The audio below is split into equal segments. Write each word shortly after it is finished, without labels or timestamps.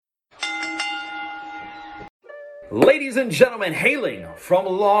Ladies and gentlemen, hailing from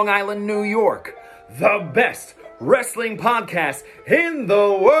Long Island, New York, the best wrestling podcast in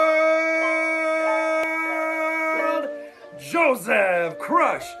the world, Joseph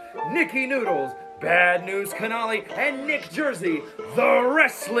Crush, Nikki Noodles, Bad News Canali, and Nick Jersey, the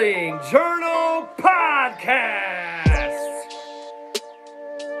Wrestling Journal Podcast.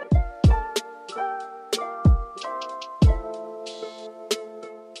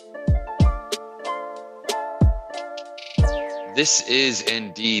 This is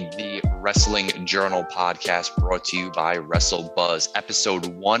indeed the Wrestling Journal Podcast brought to you by WrestleBuzz, episode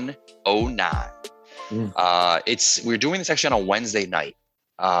 109. We're doing this actually on a Wednesday night.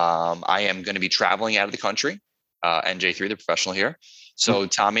 I am going to be traveling out of the country. NJ3, the professional here. So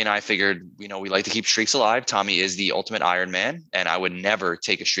Tommy and I figured, we like to keep streaks alive. Tommy is the ultimate Iron Man, and I would never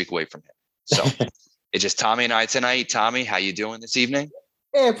take a streak away from him. So it's just Tommy and I tonight. Tommy, how you doing this evening?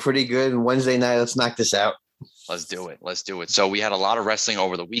 Yeah, pretty good. Wednesday night, let's knock this out. Let's do it. So we had a lot of wrestling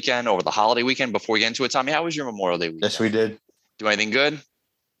over the weekend, over the holiday weekend. Before we get into it, Tommy, how was your Memorial Day weekend? Yes, we did. Do anything good?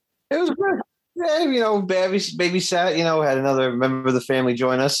 It was good. Yeah, babysat, had another member of the family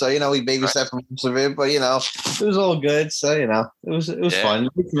join us. So, we babysat for most of it, but, it was all good. So, it was fun.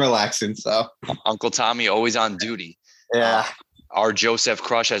 It was relaxing. So Uncle Tommy always on duty. Yeah. Our Joseph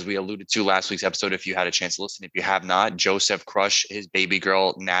Crush, as we alluded to last week's episode, if you had a chance to listen, if you have not, Joseph Crush, his baby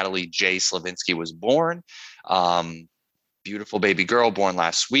girl, Natalie J. Slavinsky, was born. Beautiful baby girl born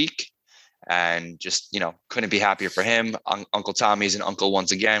last week. And just, couldn't be happier for him. Uncle Tommy's an uncle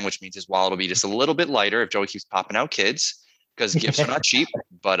once again, which means his wallet will be just a little bit lighter if Joey keeps popping out kids, because gifts are not cheap.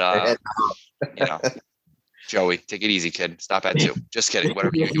 But, Joey, take it easy, kid. Stop at 2. Just kidding.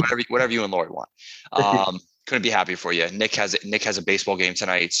 Whatever you and Lord want. Couldn't be happy for you. Nick has a baseball game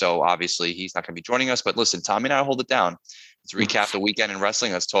tonight, so obviously he's not going to be joining us. But listen, Tommy and I hold it down. Let's recap the weekend in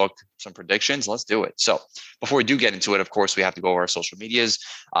wrestling. Let's talk some predictions. Let's do it. So before we do get into it, of course, we have to go over our social medias.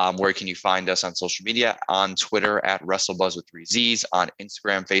 Where can you find us on social media? On Twitter at WrestleBuzz with 3 Z's. On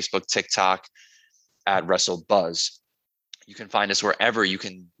Instagram, Facebook, TikTok at WrestleBuzz. You can find us wherever you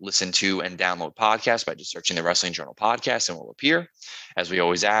can listen to and download podcasts by just searching the Wrestling Journal Podcast, and we'll appear. As we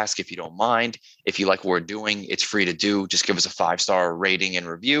always ask, if you don't mind, if you like what we're doing, it's free to do. Just give us a 5-star rating and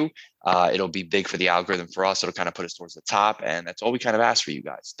review. It'll be big for the algorithm for us. It'll kind of put us towards the top. And that's all we kind of ask for you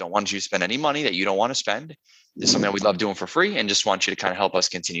guys. Don't want you to spend any money that you don't want to spend. This is something that we love doing for free, and just want you to kind of help us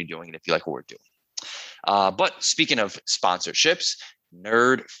continue doing it if you like what we're doing. But speaking of sponsorships,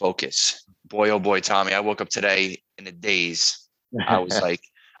 Nerd Focus. Boy, oh boy, Tommy, I woke up today in a daze. I was like,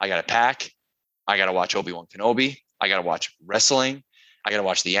 I got to pack. I got to watch Obi-Wan Kenobi. I got to watch wrestling. I got to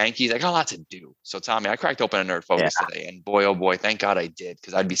watch the Yankees. I got a lot to do. So, Tommy, I cracked open a Nerd Focus today. And boy, oh boy, thank God I did,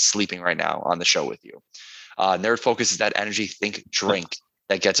 because I'd be sleeping right now on the show with you. Nerd Focus is that energy think drink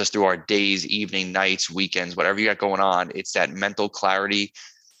that gets us through our days, evening, nights, weekends, whatever you got going on. It's that mental clarity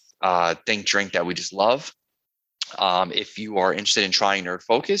think drink that we just love. If you are interested in trying Nerd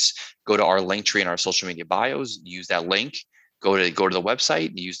Focus, go to our link tree in our social media bios. Use that link. Go to the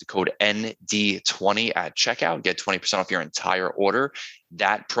website. Use the code ND20 at checkout. Get 20% off your entire order.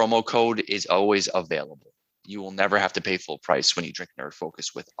 That promo code is always available. You will never have to pay full price when you drink Nerd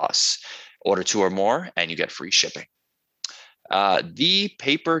Focus with us. Order 2 or more, and you get free shipping. The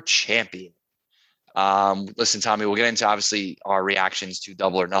Paper Champion. Listen, Tommy, we'll get into obviously our reactions to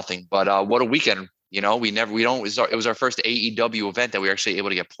Double or Nothing, but what a weekend. It was our first AEW event that we were actually able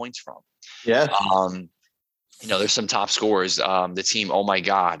to get points from. Yeah. There's some top scores. The team, oh my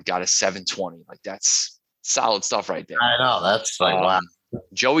God, got a 720. Like, that's solid stuff right there. I know. That's like, wow.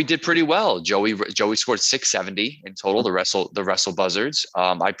 Joey did pretty well. Joey scored 670 in total. The Wrestle Buzzards.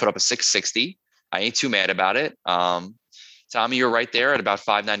 I put up a 660. I ain't too mad about it. Tommy, you're right there at about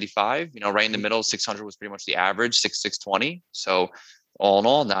 595. Right in the middle. 600 was pretty much the average. 620. So all in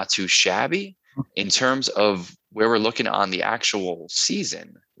all, not too shabby. In terms of where we're looking on the actual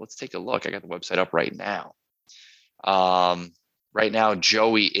season, let's take a look. I got the website up right now. Right now,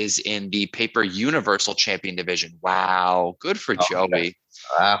 Joey is in the Paper Universal Champion division. Wow, good for Joey.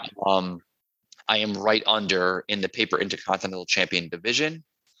 Wow. I am right under in the Paper Intercontinental Champion division.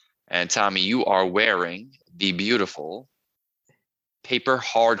 And Tommy, you are wearing the beautiful Paper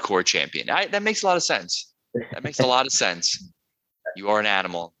Hardcore Champion. That makes a lot of sense. You are an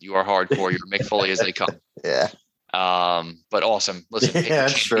animal. You are hardcore. You're Mick Foley as they come. Yeah. But awesome. Listen,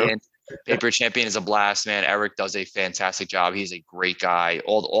 Paper Champion is a blast, man. Eric does a fantastic job. He's a great guy.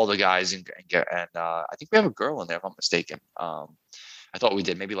 All the guys and I think we have a girl in there if I'm mistaken. I thought we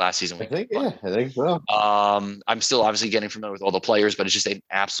did. Maybe last season we did. I think so. I'm still obviously getting familiar with all the players, but it's just an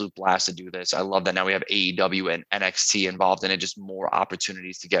absolute blast to do this. I love that now we have AEW and NXT involved in it, just more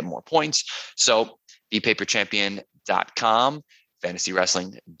opportunities to get more points. So bepaperchampion.com, fantasy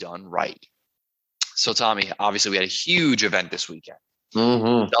wrestling done right. So Tommy, obviously we had a huge event this weekend.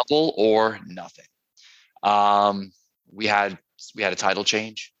 Double or nothing. We had a title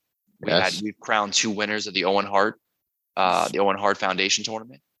change. We crowned 2 winners of the Owen Hart Foundation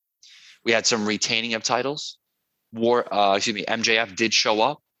tournament. We had some retaining of titles. MJF did show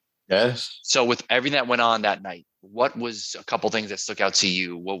up. Yes. So with everything that went on that night, what was a couple things that stuck out to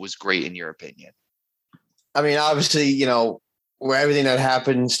you? What was great in your opinion? I mean, obviously, where everything that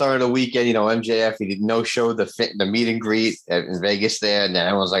happened started the weekend, MJF, he did no show the meet and greet in Vegas there. And then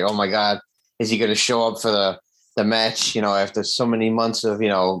everyone's like, oh my God, is he going to show up for the match, after so many months of,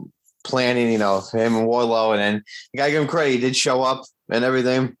 planning, for him and Wardlow. And then you got to give him credit. He did show up and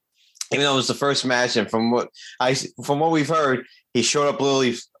everything, even though it was the first match. And from what we've heard, he showed up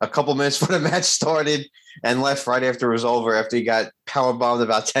literally a couple minutes before the match started and left right after it was over, after he got powerbombed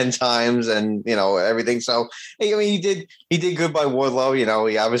about 10 times and, everything. So, I mean, he did good by Wardlow.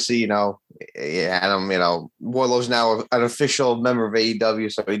 He obviously, he had him, Wardlow's now an official member of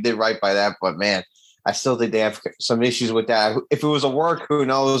AEW. So he did right by that. But man, I still think they have some issues with that. If it was a work, who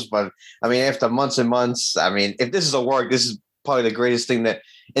knows? But I mean, after months and months, I mean, if this is a work, this is probably the greatest thing that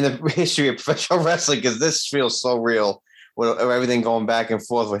in the history of professional wrestling, because this feels so real with everything going back and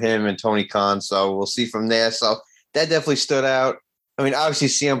forth with him and Tony Khan. So we'll see from there. So that definitely stood out. I mean, obviously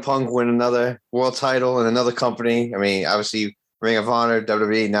CM Punk win another world title in another company. I mean, obviously Ring of Honor,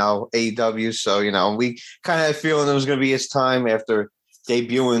 WWE, now AEW. So, we kind of had a feeling it was going to be his time after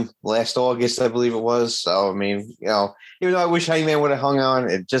debuting last August, I believe it was. So, I mean, even though I wish Hangman would have hung on,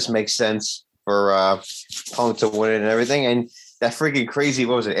 it just makes sense for Punk to win it and everything. And that freaking crazy,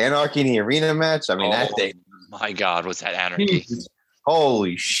 what was it, Anarchy in the Arena match? I mean, that thing. My God, was that anarchy?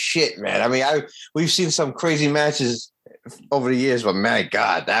 Holy shit, man. I mean, we've seen some crazy matches over the years, but my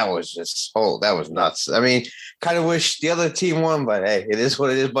God, that was that was nuts. I mean, kind of wish the other team won, but hey, it is what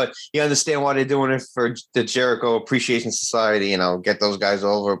it is. But you understand why they're doing it for the Jericho Appreciation Society, get those guys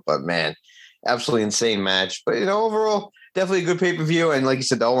over. But man, absolutely insane match. But overall, definitely a good pay-per-view. And like you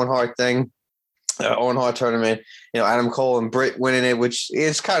said, the Owen Hart thing, Owen Hart tournament, Adam Cole and Britt winning it, which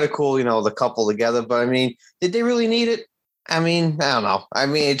is kind of cool, the couple together. But I mean, did they really need it? I mean, I don't know. I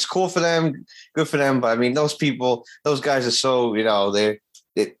mean, it's cool for them, good for them. But I mean, those guys are so, they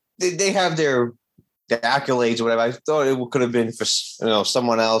have their accolades or whatever. I thought it could have been for,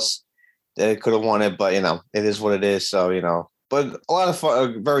 someone else that could have won it, but it is what it is. So, but a lot of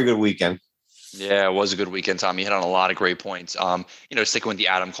fun, a very good weekend. Yeah, it was a good weekend, Tom. You hit on a lot of great points. Sticking with the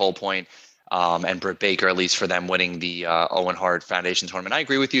Adam Cole point, and Britt Baker, at least for them winning the Owen Hart Foundation tournament. I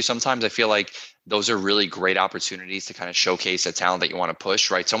agree with you. Sometimes I feel like those are really great opportunities to kind of showcase a talent that you want to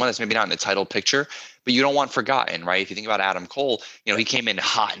push, right? Someone that's maybe not in the title picture, but you don't want forgotten, right? If you think about Adam Cole, he came in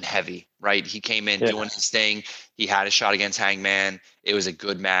hot and heavy, right? He came in doing his thing. He had a shot against Hangman. It was a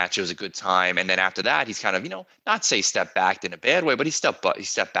good match. It was a good time. And then after that, he's kind of, not say step back in a bad way, but he stepped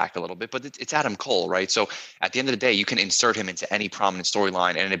back a little bit. But it's Adam Cole, right? So at the end of the day, you can insert him into any prominent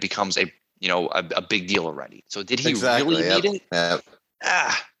storyline, and it becomes a big deal already. So did he really need it? Yep.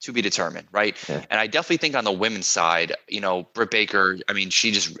 To be determined, right? Yeah. And I definitely think on the women's side, Britt Baker, I mean,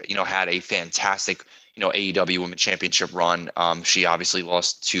 she just, had a fantastic, AEW Women's Championship run. She obviously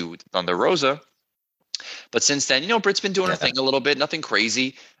lost to Thunder Rosa. But since then, Britt's been doing her thing a little bit, nothing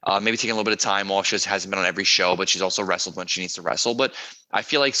crazy. Maybe taking a little bit of time off. She just hasn't been on every show, but she's also wrestled when she needs to wrestle. But I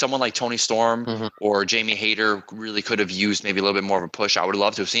feel like someone like Toni Storm or Jamie Hayter really could have used maybe a little bit more of a push. I would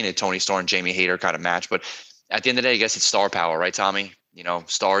love to have seen a Toni Storm, Jamie Hayter kind of match. But at the end of the day, I guess it's star power, right, Tommy?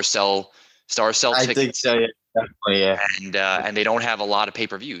 Stars sell tickets. I think so, yeah. Definitely, yeah. And they don't have a lot of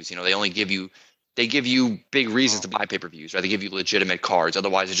pay-per-views. They only give you big reasons to buy pay-per-views, right? They give you legitimate cards.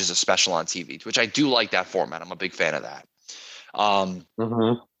 Otherwise, it's just a special on TV, which I do like that format. I'm a big fan of that.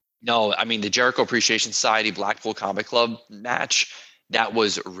 No, I mean, the Jericho Appreciation Society Blackpool Combat Club match, that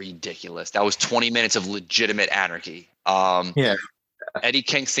was ridiculous. That was 20 minutes of legitimate anarchy. Eddie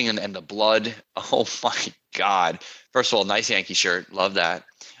Kingston and the Blood. Oh my God. First of all, nice Yankee shirt. Love that.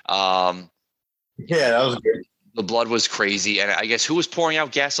 That was good. The Blood was crazy. And I guess who was pouring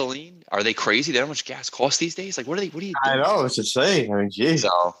out gasoline? Are they crazy? They know how much gas costs these days? Like, what are you doing? I know, it's insane. I mean, geez.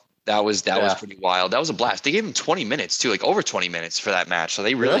 So that was pretty wild. That was a blast. They gave him 20 minutes too, like over 20 minutes for that match. So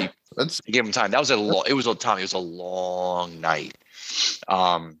they really they gave him time. That was it was a long night. It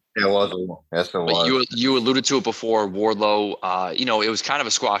was a long. Yes, it was. You alluded to it before, Wardlow. It was kind of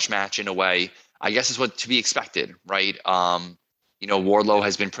a squash match in a way. I guess is what to be expected, right? Wardlow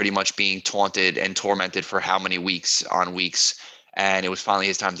has been pretty much being taunted and tormented for how many weeks on weeks. And it was finally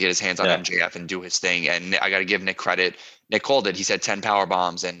his time to get his hands on MJF and do his thing. And I got to give Nick credit. Nick called it. He said 10 power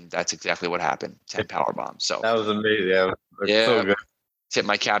bombs, and that's exactly what happened. 10 power bombs. So that was amazing. Yeah, so good. Tip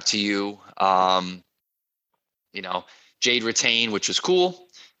my cap to you. Jade retained, which was cool.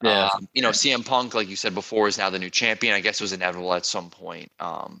 Yeah. CM Punk, like you said before, is now the new champion. I guess it was inevitable at some point.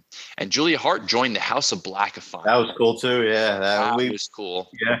 And Julia Hart joined the House of Black. That was cool too. Yeah, that was cool.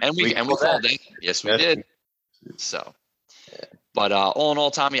 Yeah, and we called it. Yes, we did. So. But all in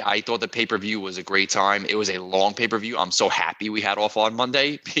all, Tommy, I thought the pay-per-view was a great time. It was a long pay-per-view. I'm so happy we had off on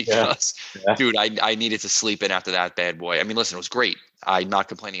Monday because, dude, I needed to sleep in after that bad boy. I mean, listen, it was great. I'm not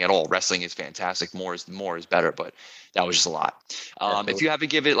complaining at all. Wrestling is fantastic. More is better, but that was just a lot. If you have to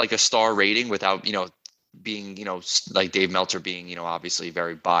give it like a star rating without, being, like Dave Meltzer being, obviously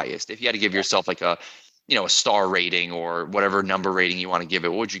very biased, if you had to give yourself like a star rating or whatever number rating you want to give it,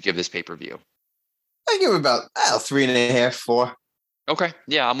 what would you give this pay-per-view? I give it about 3.5, 4. Okay.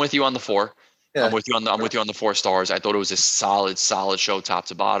 Yeah, I'm with you on the 4. Yeah. I'm with you on the 4 stars. I thought it was a solid show top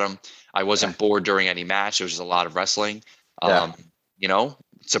to bottom. I wasn't bored during any match. It was just a lot of wrestling.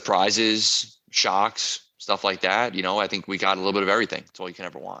 Surprises, shocks, stuff like that. I think we got a little bit of everything. That's all you can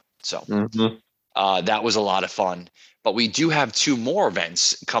ever want. So that was a lot of fun. But we do have 2 more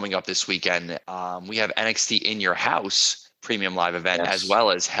events coming up this weekend. We have NXT In Your House premium live event as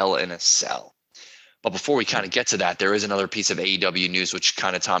well as Hell in a Cell. But before we kind of get to that, there is another piece of AEW news, which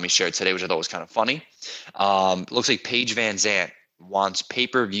kind of Tommy shared today, which I thought was kind of funny. Looks like Paige Van Zant wants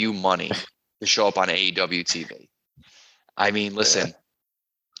pay-per-view money to show up on AEW TV. I mean, listen,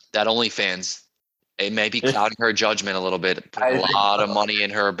 that OnlyFans, it may be clouding her judgment a little bit, putting a lot of money in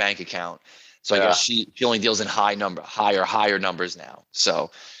her bank account. So I guess she only deals in higher numbers now.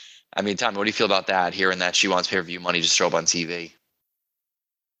 So, I mean, Tommy, what do you feel about that, hearing that she wants pay-per-view money to show up on TV?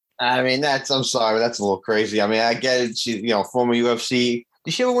 I mean, I'm sorry, that's a little crazy. I mean, I get it. She, former UFC.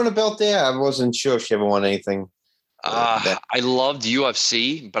 Did she ever win a belt there? I wasn't sure if she ever won anything. I loved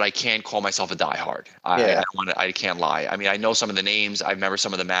UFC, but I can't call myself a diehard. I can't lie. I mean, I know some of the names. I remember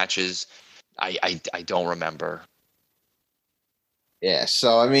some of the matches. I don't remember. Yeah,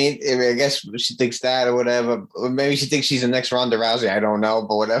 so I mean, I guess she thinks that or whatever. Or maybe she thinks she's the next Ronda Rousey. I don't know,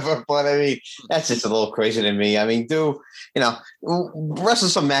 but whatever. But I mean, that's just a little crazy to me. I mean, wrestle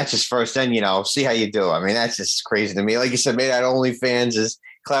some matches first, then see how you do. I mean, that's just crazy to me. Like you said, maybe that OnlyFans is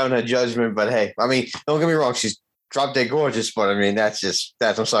clouding her judgment. But hey, I mean, don't get me wrong, she's drop dead gorgeous. But I mean, I'm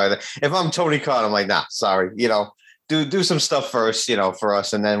sorry. If I'm Tony Khan, I'm like, nah, sorry. Do some stuff first, for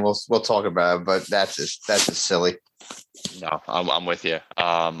us, and then we'll talk about it. But that's just silly. No, I'm with you.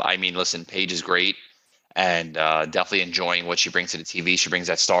 I mean, listen, Paige is great and definitely enjoying what she brings to the TV. She brings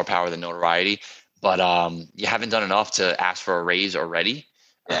that star power, the notoriety, but you haven't done enough to ask for a raise already.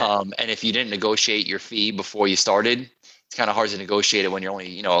 Yeah. And if you didn't negotiate your fee before you started, it's kind of hard to negotiate it when you're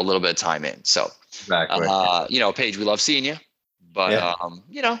only, a little bit of time in. So, exactly. Paige, we love seeing you, but,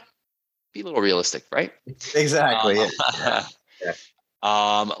 be a little realistic, right? Exactly.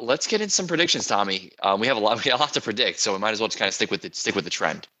 Let's get in some predictions, Tommy. We have a lot to predict, so we might as well just kind of stick with the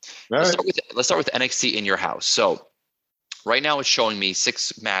trend. Let's start with NXT In Your House. So right now it's showing me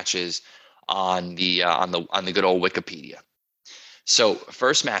 6 matches on the good old Wikipedia. So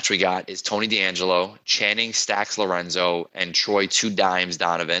first match we got is Tony D'Angelo, Channing Stacks Lorenzo, and Troy 2 Dimes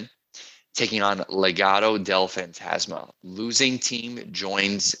Donovan taking on Legado del Fantasma. Losing team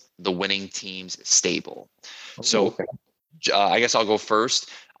joins the winning team's stable. So I guess I'll go first.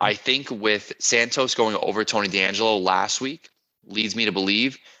 I think with Santos going over Tony D'Angelo last week leads me to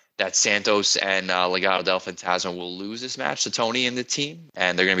believe that Santos and Legado del Fantasma will lose this match to Tony and the team,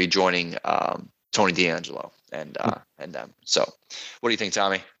 and they're going to be joining Tony D'Angelo and them. So, what do you think,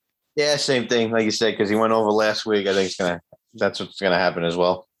 Tommy? Yeah, same thing, like you said, because he went over last week. I think that's what's gonna happen as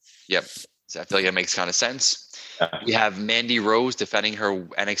well. Yep, so I feel like that makes kind of sense. We have Mandy Rose defending her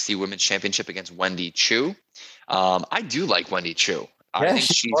NXT Women's Championship against Wendy Chu. I do like Wendy Chu. I think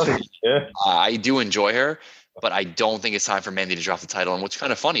she's funny. I do enjoy her, but I don't think it's time for Mandy to drop the title. And what's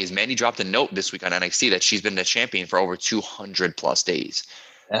kind of funny is Mandy dropped a note this week on NXT that she's been the champion for over 200 plus days.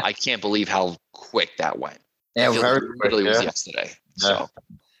 Yeah. I can't believe how quick that went. Yeah, literally was yesterday. Yeah. So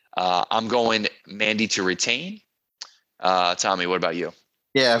I'm going Mandy to retain. Tommy, what about you?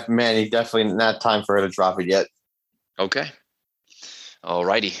 Yeah, Mandy, definitely not time for her to drop it yet. Okay. All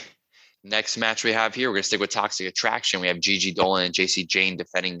righty. Next match we have here, we're going to stick with Toxic Attraction. We have Gigi Dolan and JC Jane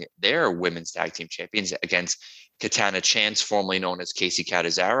defending their women's tag team champions against Katana Chance, formerly known as Casey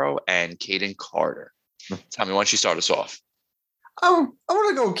Catanzaro, and Kaden Carter. Tommy, why don't you start us off? I'm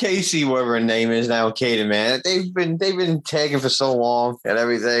gonna go Casey, whatever her name is now, Kaden, man. They've been tagging for so long and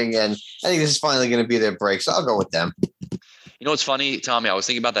everything, and I think this is finally gonna be their break. So I'll go with them. You know what's funny, Tommy? I was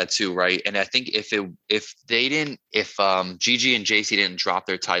thinking about that too, right? And I think if Gigi and JC didn't drop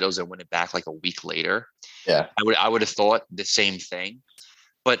their titles and win it back like a week later, Yeah, I would have thought the same thing.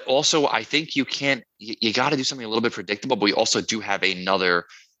 But also, I think you got to do something a little bit predictable. But we also do have another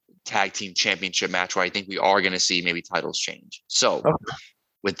tag team championship match where I think we are going to see maybe titles change. So,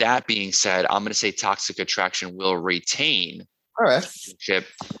 with that being said, I'm going to say Toxic Attraction will retain. All right.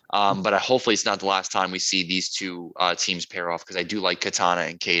 But hopefully it's not the last time we see these two teams pair off because I do like Katana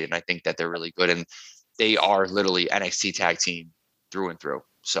and Kate, and I think that they're really good, and they are literally NXT tag team through and through.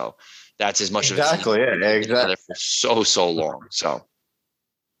 So that's as much exactly. Of exactly for so long. So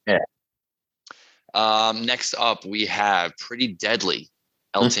yeah. Next up we have Pretty Deadly,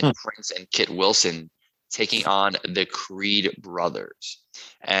 Elton Prince and Kit Wilson taking on the Creed brothers.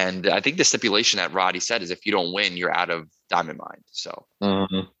 And I think the stipulation that Roddy said is if you don't win, you're out of Diamond Mine. So,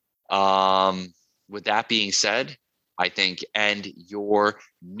 with that being said, I think, and your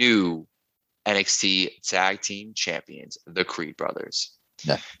new NXT tag team champions, the Creed brothers.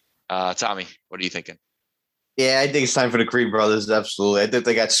 Yeah. Tommy, what are you thinking? Yeah, I think it's time for the Creed brothers. Absolutely. I think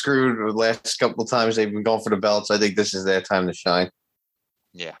they got screwed the last couple of times they've been going for the belts. I think this is their time to shine.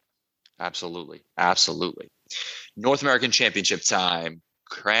 Yeah, absolutely. North American Championship time.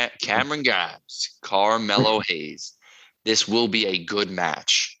 Cameron Grimes, Carmelo Hayes. This will be a good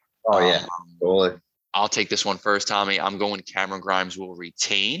match. Oh, yeah. Totally. I'll take this one first, Tommy. I'm going Cameron Grimes will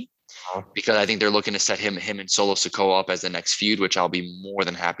retain because I think they're looking to set him and Solo Sikoa up as the next feud, which I'll be more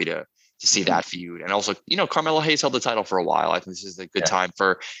than happy to see that feud. And also, Carmelo Hayes held the title for a while. I think this is a good time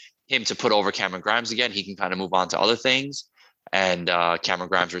for him to put over Cameron Grimes again. He can kind of move on to other things. And Cameron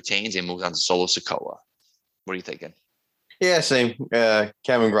Grimes retains and moves on to Solo Sikoa. What are you thinking? Yeah, same.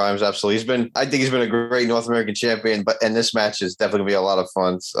 Cameron Grimes, absolutely. I think he's been a great North American champion, and this match is definitely gonna be a lot of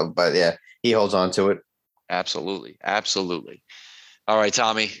fun. So, but yeah, he holds on to it. Absolutely. All right,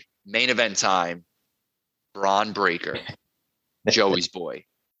 Tommy. Main event time. Braun Breaker, Joey's boy,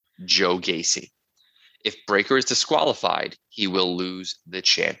 Joe Gacy. If Breaker is disqualified, he will lose the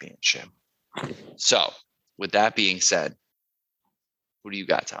championship. So, with that being said, who do you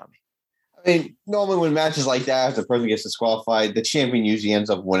got, Tommy? I mean, normally when matches like that, if the person gets disqualified, the champion usually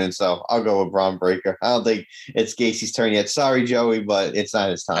ends up winning. So I'll go with Braun Breaker. I don't think it's Gacy's turn yet. Sorry, Joey, but it's not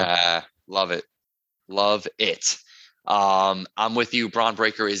his time. Love it. I'm with you. Braun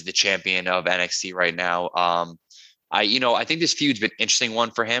Breaker is the champion of NXT right now. I think this feud's been an interesting one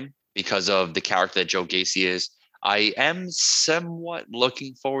for him because of the character that Joe Gacy is. I am somewhat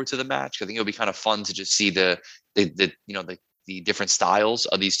looking forward to the match. I think it'll be kind of fun to just see the different styles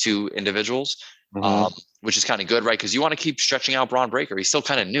of these two individuals, which is kind of good, right? Because you want to keep stretching out Braun Breaker. He's still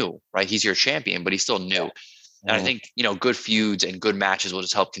kind of new, right? He's your champion, but he's still new. And I think, good feuds and good matches will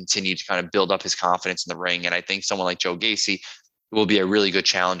just help continue to kind of build up his confidence in the ring. And I think someone like Joe Gacy will be a really good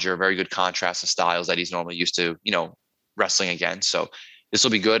challenger, a very good contrast of styles that he's normally used to, wrestling against. So this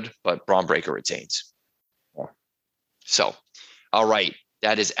will be good, but Braun Breaker retains. Yeah. So, all right.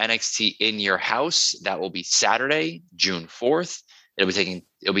 That is NXT in your house. That will be Saturday, June 4th. It'll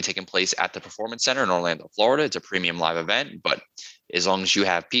be taking place at the Performance Center in Orlando, Florida. It's a premium live event, but as long as you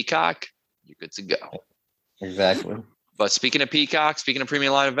have Peacock, you're good to go. Exactly. But speaking of Peacock, speaking of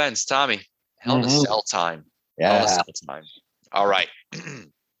premium live events, Tommy, Hell in a Cell time. Yeah. Hell in a Cell time. All right.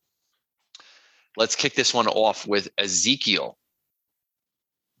 Let's kick this one off with Ezekiel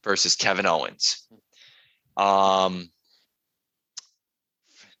versus Kevin Owens.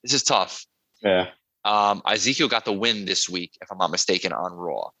 This is tough. Yeah. Ezekiel got the win this week, if I'm not mistaken, on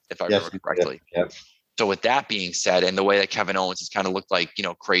Raw, if I remember correctly. Yep. So with that being said, and the way that Kevin Owens has kind of looked like,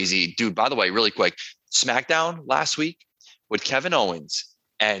 crazy. Dude, by the way, really quick, SmackDown last week with Kevin Owens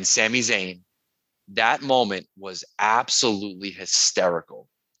and Sami Zayn, that moment was absolutely hysterical.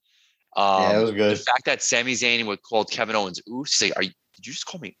 Yeah, it was good. The fact that Sami Zayn would call Kevin Owens Oos, say, did you just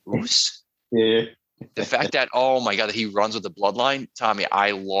call me Oos? Yeah. The fact that, oh my God, that he runs with the bloodline, Tommy,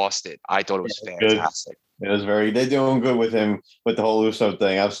 I lost it. I thought it was fantastic. It was they're doing good with him with the whole Uso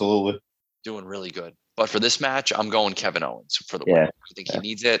thing. Absolutely. Doing really good. But for this match, I'm going Kevin Owens for the win. I think he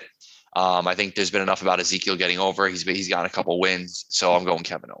needs it. I think there's been enough about Ezekiel getting over. He's gotten a couple wins. So I'm going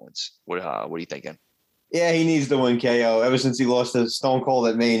Kevin Owens. What are you thinking? Yeah, he needs to win KO. Ever since he lost to Stone Cold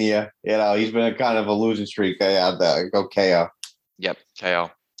at Mania, he's been kind of a losing streak. Go KO. Yep, KO.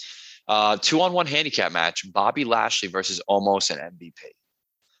 2-on-1 handicap match, Bobby Lashley versus Omos and MVP.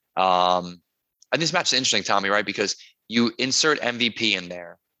 And this match is interesting, Tommy, right? Because you insert MVP in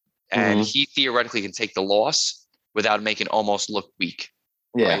there, and he theoretically can take the loss, without making Omos look weak.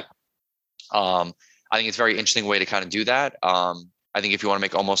 Yeah. Right? I think it's a very interesting way to kind of do that. I think if you want to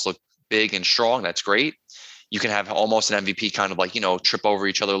make Omos look big and strong, that's great. You can have almost an MVP kind of like, trip over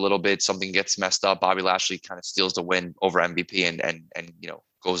each other a little bit. Something gets messed up. Bobby Lashley kind of steals the win over MVP and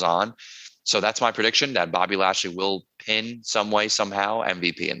goes on. So that's my prediction that Bobby Lashley will pin some way, somehow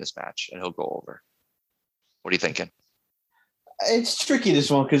MVP in this match, and he'll go over. What are you thinking? It's tricky, this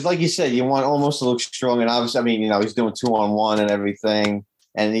one, because like you said, you want Omos to look strong. And obviously, I mean, he's doing 2-on-1 and everything.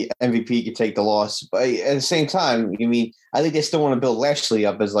 And the MVP could take the loss. But at the same time, I think they still want to build Lashley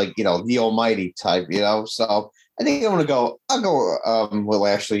up as like, the almighty type, So I think I'll go with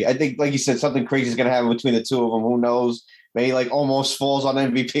Lashley. I think, like you said, something crazy is going to happen between the two of them. Who knows? Maybe like almost falls on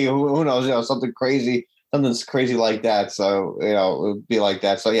MVP. Who knows? Something crazy like that. So, it would be like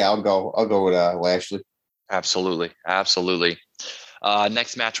that. So, yeah, I'll go with Lashley. Absolutely.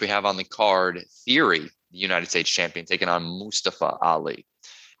 Next match we have on the card, Theory, the United States champion, taking on Mustafa Ali.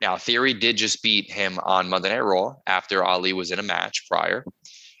 Now, Theory did just beat him on Monday Night Raw after Ali was in a match prior.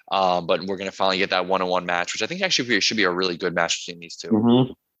 But we're going to finally get that 1-on-1 match, which I think actually should be a really good match between these two.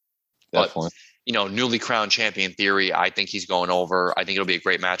 Mm-hmm. Definitely. But, newly crowned champion Theory, I think he's going over. I think it'll be a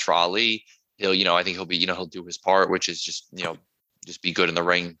great match for Ali. I think he'll do his part, which is just be good in the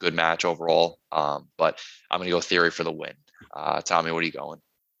ring, good match overall. But I'm going to go Theory for the win. Tommy, what are you going?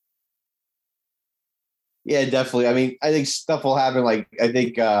 Yeah, definitely. I mean, I think stuff will happen. Like, I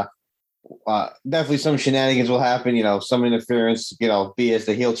think definitely some shenanigans will happen. Some interference. Be as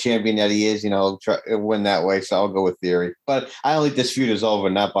the heel champion that he is. Try win that way. So I'll go with Theory. But I don't think this feud is over.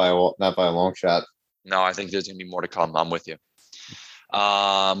 Not by a long shot. No, I think there's gonna be more to come. I'm with you.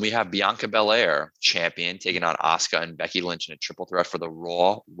 We have Bianca Belair, champion, taking on Asuka and Becky Lynch in a triple threat for the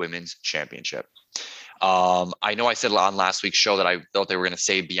Raw Women's Championship. I know I said on last week's show that I thought they were going to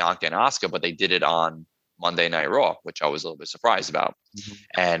save Bianca and Asuka, but they did it on Monday Night Raw, which I was a little bit surprised about. Mm-hmm.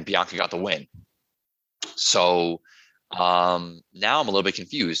 And Bianca got the win. So now I'm a little bit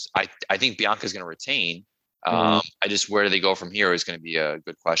confused. I think Bianca's going to retain. Where do they go from here is going to be a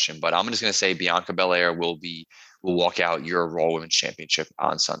good question. But I'm just going to say Bianca Belair will walk out your Raw Women's Championship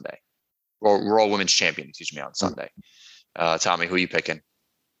on Sunday. Raw Women's Champion, on Sunday. Tommy, who are you picking?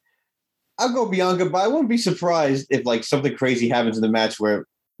 I'll go Bianca, but I wouldn't be surprised if like something crazy happens in the match where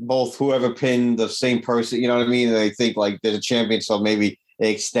both whoever pinned the same person, you know what I mean? They think like there's a champion, so maybe it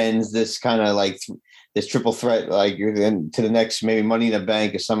extends this kind of like this triple threat like to the next maybe Money in the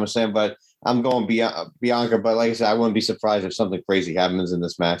Bank or SummerSlam. But I'm going Bianca, but like I said, I wouldn't be surprised if something crazy happens in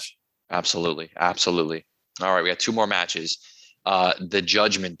this match. Absolutely. All right, we got two more matches. The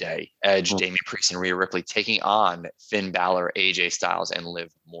Judgment Day, Edge, Damian Priest, and Rhea Ripley taking on Finn Balor, AJ Styles, and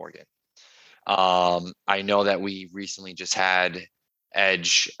Liv Morgan. I know that we recently just had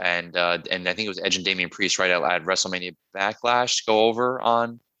Edge and I think it was Edge and Damian Priest right at WrestleMania Backlash go over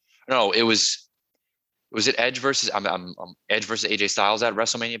on. No, it was it Edge versus Edge versus AJ Styles at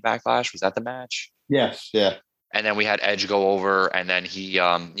WrestleMania Backlash? Was that the match? Yes, yeah. And then we had Edge go over, and then he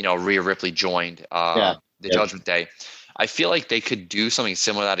Rhea Ripley joined the Judgment Day. I feel like they could do something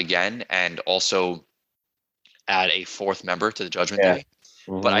similar to that again, and also add a fourth member to the Judgment Day.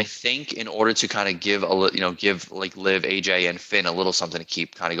 Mm-hmm. But I think in order to kind of give like Liv, AJ, and Finn a little something to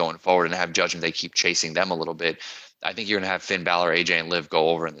keep kind of going forward and have Judgment Day keep chasing them a little bit, I think you're going to have Finn Balor, AJ, and Liv go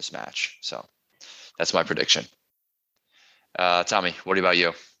over in this match. So that's my prediction. Tommy, what about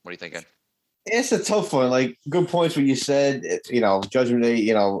you? What are you thinking? It's a tough one. Like, good points what you said. Judgment Day,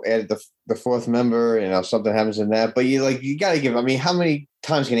 add the fourth member, something happens in that. But you got to give. I mean, how many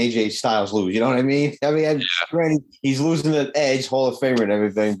times can AJ Styles lose? You know what I mean? Granted, he's losing the Edge, Hall of Famer and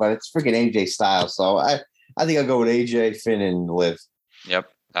everything, but it's freaking AJ Styles. So I think I'll go with AJ, Finn, and Liv.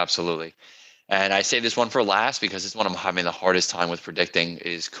 Yep, absolutely. And I say this one for last because it's one I'm having the hardest time with predicting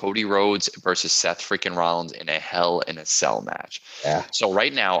is Cody Rhodes versus Seth freaking Rollins in a Hell in a Cell match. Yeah. So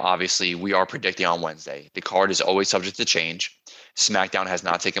right now, obviously, we are predicting on Wednesday. The card is always subject to change. SmackDown has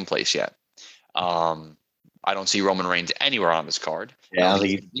not taken place yet. I don't see Roman Reigns anywhere on this card. Yeah,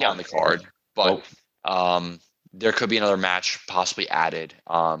 he's on the card, but there could be another match possibly added,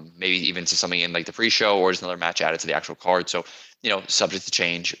 maybe even to something in like the pre-show, or just another match added to the actual card. So, subject to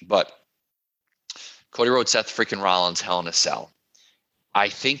change, but Cody Rhodes, Seth freaking Rollins, Hell in a Cell. I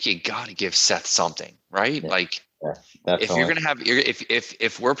think you got to give Seth something, right? If you're going to have,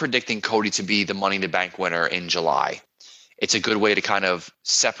 if we're predicting Cody to be the Money in the Bank winner in July, it's a good way to kind of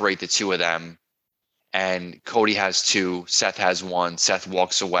separate the two of them. And Cody has two, Seth has one. Seth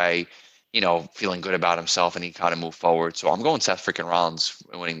walks away, feeling good about himself, and he kind of move forward. So I'm going Seth freaking Rollins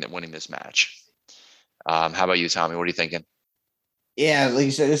winning this match. How about you, Tommy? What are you thinking? Yeah, like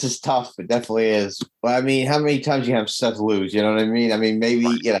you said, this is tough. It definitely is. But I mean, how many times you have Seth lose? You know what I mean? I mean, maybe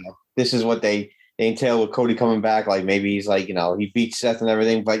this is what they entail with Cody coming back. Like maybe he's like he beats Seth and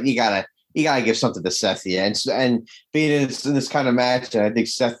everything, but you gotta give something to Seth, yeah. And being in this kind of match, and I think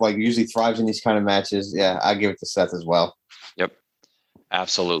Seth usually thrives in these kind of matches. Yeah, I give it to Seth as well. Yep,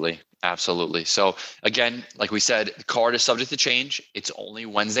 absolutely. Absolutely. So again, like we said, the card is subject to change. It's only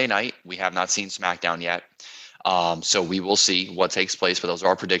Wednesday night. We have not seen SmackDown yet. So we will see what takes place, but those are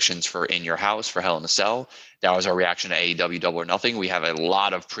our predictions for In Your House, for Hell in a Cell. That was our reaction to AEW Double or Nothing. We have a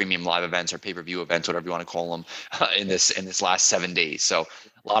lot of premium live events or pay-per-view events, whatever you want to call them, in this last 7 days. So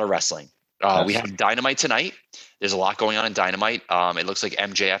a lot of wrestling. We have Dynamite tonight. There's a lot going on in Dynamite. It looks like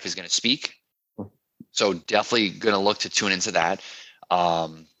MJF is going to speak. So definitely going to look to tune into that.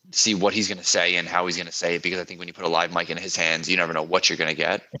 See what he's going to say and how he's going to say it, because I think when you put a live mic in his hands, you never know what you're going to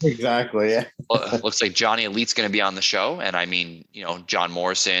get. Exactly. Yeah. Looks like Johnny Elite's going to be on the show. And I mean, John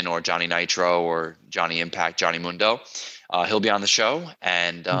Morrison or Johnny Nitro or Johnny Impact, Johnny Mundo, he'll be on the show.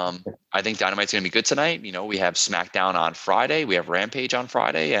 And I think Dynamite's going to be good tonight. We have SmackDown on Friday. We have Rampage on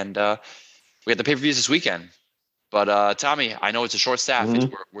Friday. And we have the pay-per-views this weekend. But Tommy, I know it's a short staff.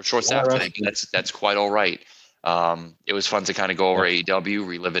 Mm-hmm. We're short staffed today, but that's quite all right. It was fun to kind of go over AEW,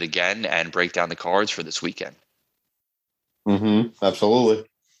 relive it again, and break down the cards for this weekend. Absolutely.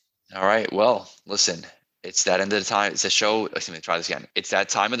 All right. Well, listen, it's that end of the time. It's a show. Let me try this again. It's that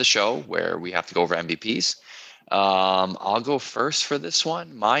time of the show where we have to go over MVPs. I'll go first for this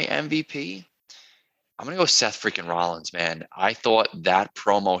one. My MVP, I'm going to go Seth freaking Rollins, man. I thought that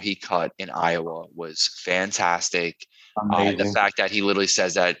promo he cut in Iowa was fantastic. The fact that he literally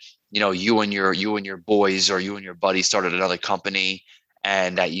says that, you and your boys or you and your buddies started another company,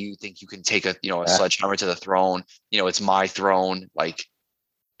 and that you think you can take a sledgehammer to the throne. It's my throne. Like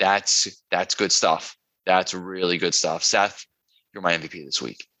that's good stuff. That's really good stuff. Seth, you're my MVP this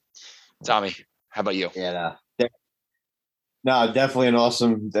week. Tommy, how about you? Yeah, no, definitely an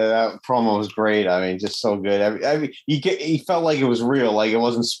awesome. That promo was great. I mean, just so good. He felt like it was real, like it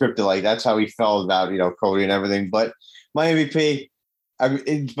wasn't scripted. Like that's how he felt about Cody and everything. But my MVP.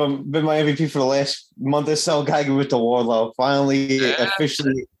 It's been my MVP for the last month or so. Gotta give it to Wardlow. Finally,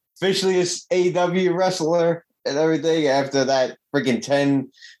 officially is AEW wrestler and everything after that freaking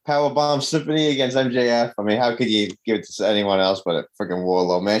 10 powerbomb symphony against MJF. I mean, how could you give it to anyone else but a freaking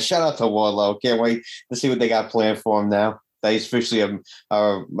Wardlow, man? Shout out to Wardlow. Can't wait to see what they got planned for him now. That he's officially a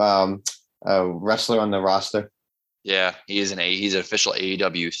wrestler on the roster. Yeah, he's an official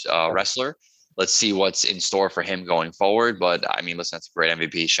AEW wrestler. Let's see what's in store for him going forward. But I mean, listen, that's a great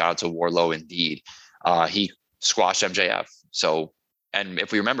MVP. Shout out to Wardlow indeed. He squashed MJF. So, and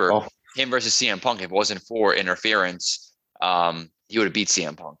if we remember him versus CM Punk, if it wasn't for interference, he would have beat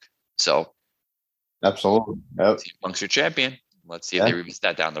CM Punk. So, absolutely. Yep. CM Punk's your champion. Let's see if they revisit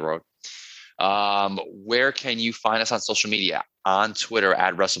that down the road. Where can you find us on social media? On Twitter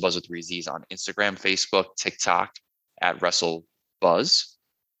at WrestleBuzz with 3 Z's, on Instagram, Facebook, TikTok at WrestleBuzz.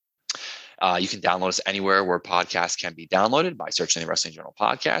 You can download us anywhere where podcasts can be downloaded by searching the Wrestling Journal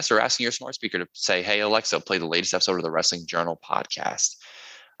podcast or asking your smart speaker to say, "Hey, Alexa, play the latest episode of the Wrestling Journal podcast."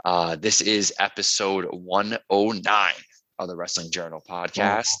 This is episode 109 of the Wrestling Journal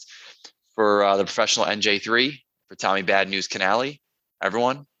podcast. For the professional NJ3, for Tommy Bad News Canale,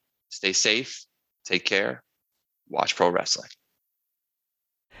 everyone, stay safe, take care, watch pro wrestling.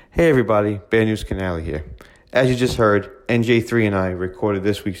 Hey everybody, Bad News Canale here. As you just heard, NJ3 and I recorded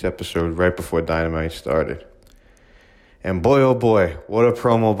this week's episode right before Dynamite started. And boy, oh boy, what a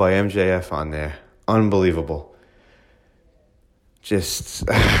promo by MJF on there. Unbelievable. Just,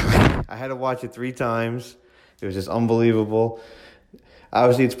 I had to watch it 3 times. It was just unbelievable.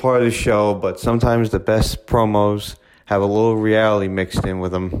 Obviously, it's part of the show, but sometimes the best promos have a little reality mixed in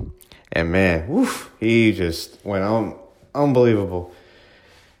with them. And man, he just went on. Unbelievable.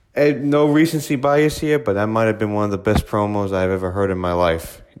 No recency bias here, but that might have been one of the best promos I've ever heard in my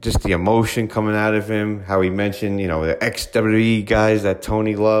life. Just the emotion coming out of him, how he mentioned, the ex-WWE guys that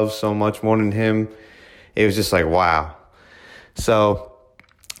Tony loves so much more than him. It was just like, wow. So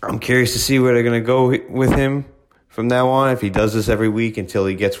I'm curious to see where they're going to go with him from now on. If he does this every week until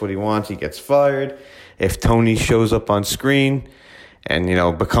he gets what he wants, he gets fired. If Tony shows up on screen and,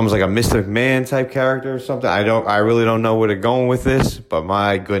 becomes like a Mr. McMahon type character or something. I really don't know where they're going with this, but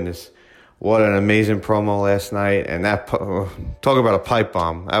my goodness, what an amazing promo last night. And that, talk about a pipe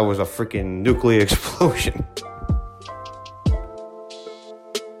bomb. That was a freaking nuclear explosion.